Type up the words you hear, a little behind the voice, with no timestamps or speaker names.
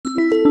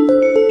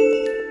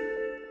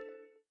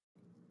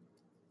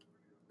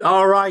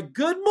All right.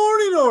 Good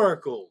morning,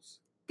 Oracles.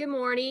 Good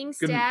morning,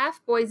 staff,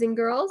 boys and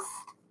girls.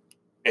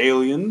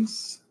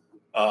 Aliens,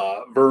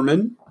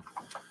 vermin,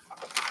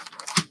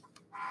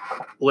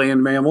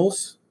 land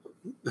mammals.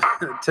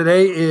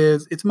 Today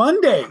it's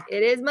Monday.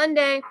 It is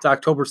Monday. It's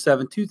October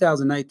 7th,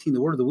 2019.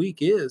 The word of the week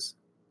is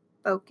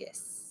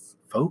Focus.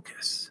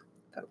 Focus.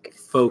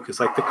 Focus. Focus,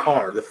 like the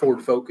car, the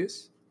Ford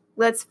Focus.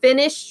 Let's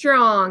finish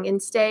strong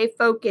and stay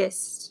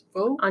focused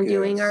on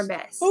doing our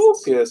best.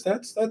 Focus.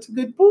 That's a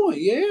good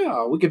point.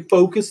 Yeah. We could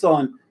focus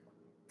on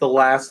the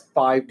last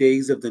 5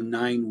 days of the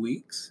 9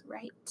 weeks.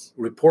 Right.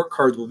 Report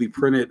cards will be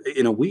printed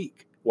in a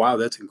week. Wow,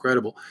 that's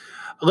incredible.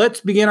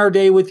 Let's begin our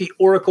day with the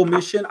Oracle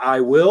mission.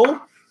 I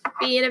will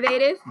be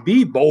innovative,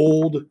 be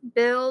bold,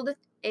 build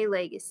a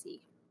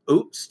legacy.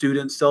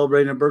 Students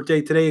celebrating a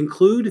birthday today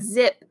include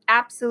Zip,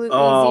 absolutely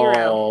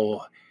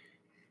zero.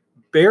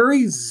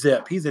 Barry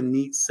Zip. He's a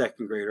neat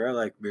second grader. I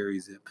like Barry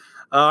Zip.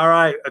 All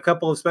right, a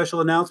couple of special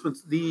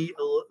announcements. The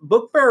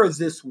book fair is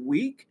this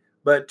week,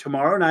 but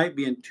tomorrow night,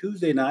 being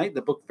Tuesday night,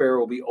 the book fair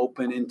will be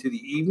open into the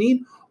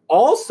evening.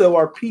 Also,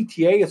 our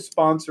PTA is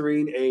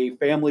sponsoring a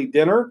family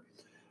dinner.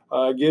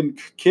 Again,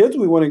 kids,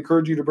 we want to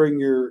encourage you to bring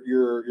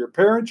your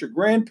parents, your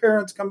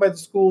grandparents, come by the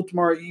school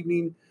tomorrow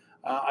evening,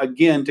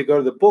 again, to go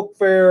to the book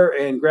fair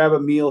and grab a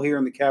meal here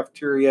in the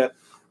cafeteria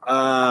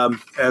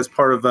as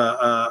part of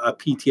a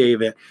PTA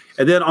event.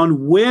 And then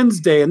on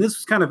Wednesday, and this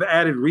was kind of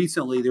added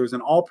recently, there was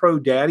an All-Pro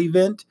Dad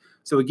event.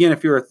 So again,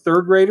 if you're a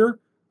third grader,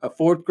 a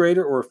fourth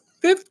grader, or a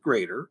fifth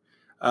grader,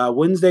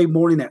 Wednesday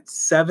morning at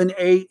 7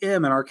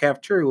 a.m. in our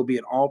cafeteria will be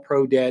an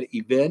All-Pro Dad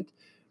event.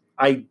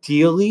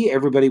 Ideally,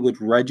 everybody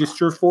would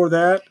register for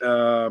that.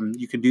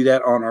 You can do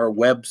that on our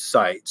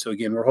website. So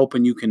again, we're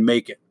hoping you can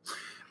make it.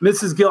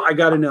 Mrs. Gill, I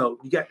got to know.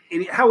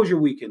 How was your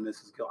weekend,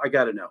 Mrs. Gill? I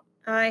got to know.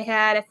 I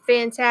had a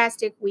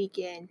fantastic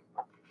weekend.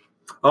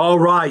 All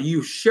right.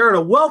 You shared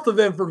a wealth of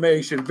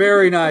information.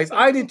 Very nice.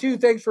 I did too.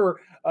 Thanks for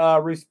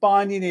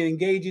responding and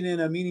engaging in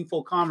a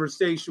meaningful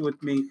conversation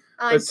with me.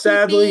 But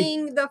sadly,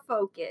 keeping the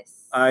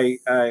focus. I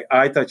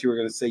thought you were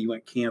going to say you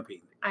went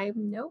camping.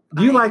 Nope.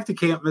 Do you like to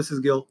camp,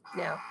 Mrs. Gill?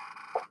 No.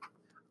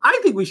 I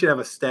think we should have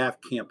a staff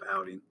camp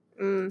outing.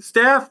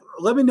 Staff,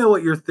 let me know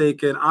what you're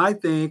thinking. I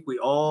think we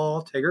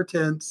all take our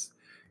tents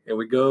and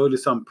we go to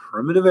some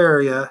primitive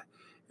area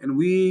and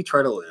we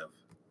try to live.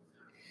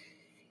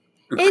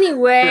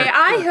 Anyway,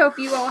 I hope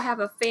you all have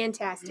a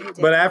fantastic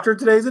day. But after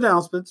today's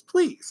announcements,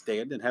 please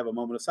stand and have a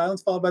moment of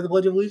silence followed by the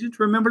Pledge of Allegiance.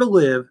 Remember to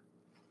live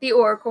the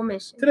Oracle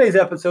mission. Today's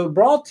episode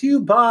brought to you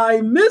by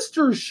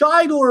Mr.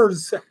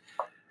 Scheidler's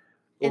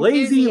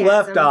Lazy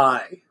Left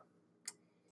Eye.